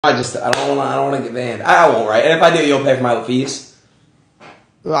I don't want to get banned. I won't, right? And if I do, you'll pay for my fees.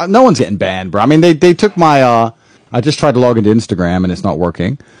 No one's getting banned, bro. I mean, they took my. I just tried to log into Instagram and it's not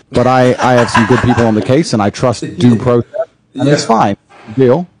working. But I have some good people on the case and I trust due process. And it's fine.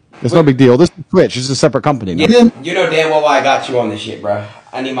 Deal. It's no big deal. This is Twitch. This is a separate company now. You know damn well why I got you on this shit, bro.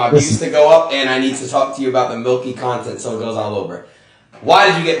 I need my views to go up and I need to talk to you about the milky content so it goes all over. Why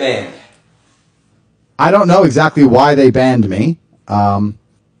did you get banned? I don't know exactly why they banned me.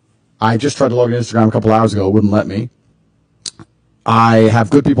 I just tried to log into Instagram a couple hours ago. It wouldn't let me. I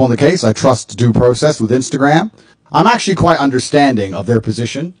have good people on the case. I trust due process with Instagram. I'm actually quite understanding of their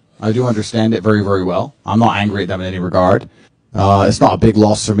position. I do understand it very, very well. I'm not angry at them in any regard. It's not a big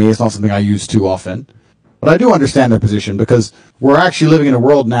loss for me. It's not something I use too often. But I do understand their position because we're actually living in a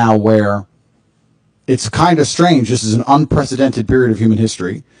world now where it's kind of strange. This is an unprecedented period of human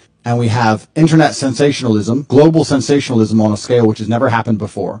history. And we have internet sensationalism, global sensationalism on a scale which has never happened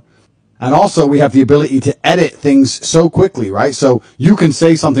before. And also we have the ability to edit things so quickly, right? So you can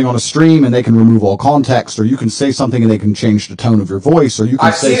say something on a stream and they can remove all context, or you can say something and they can change the tone of your voice, or you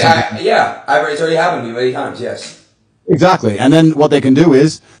can say something. It's already happened to me many times, yes. Exactly. And then what they can do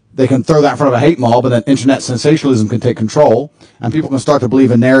is they can throw that in front of a hate mob, and then internet sensationalism can take control, and people can start to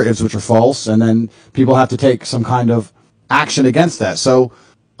believe in narratives which are false, and then people have to take some kind of action against that. So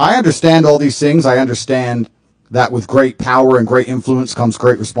I understand all these things. I understand that with great power and great influence comes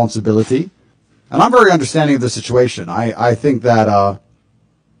great responsibility. And I'm very understanding of the situation. I think that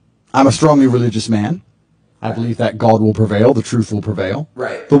I'm a strongly religious man. I believe that God will prevail, the truth will prevail.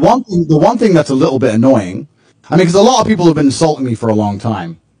 Right. The one thing that's a little bit annoying, I mean, because a lot of people have been insulting me for a long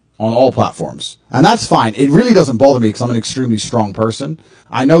time on all platforms. And that's fine. It really doesn't bother me because I'm an extremely strong person.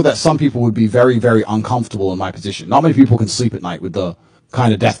 I know that some people would be very, very uncomfortable in my position. Not many people can sleep at night with the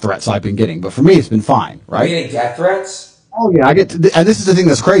kind of death threats I've been getting, but for me it's been fine, right? You're getting death threats? Oh yeah, and this is the thing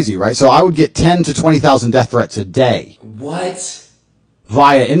that's crazy, right? So I would get 10 to 20,000 death threats a day. What?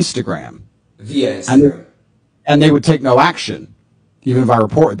 Via Instagram. Via Instagram. And they would take no action, even if I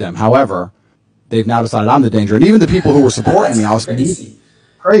reported them. However, they've now decided I'm the danger. And even the people who were supporting me, I was crazy.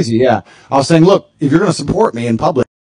 Crazy, yeah. I was saying, look, if you're going to support me in public,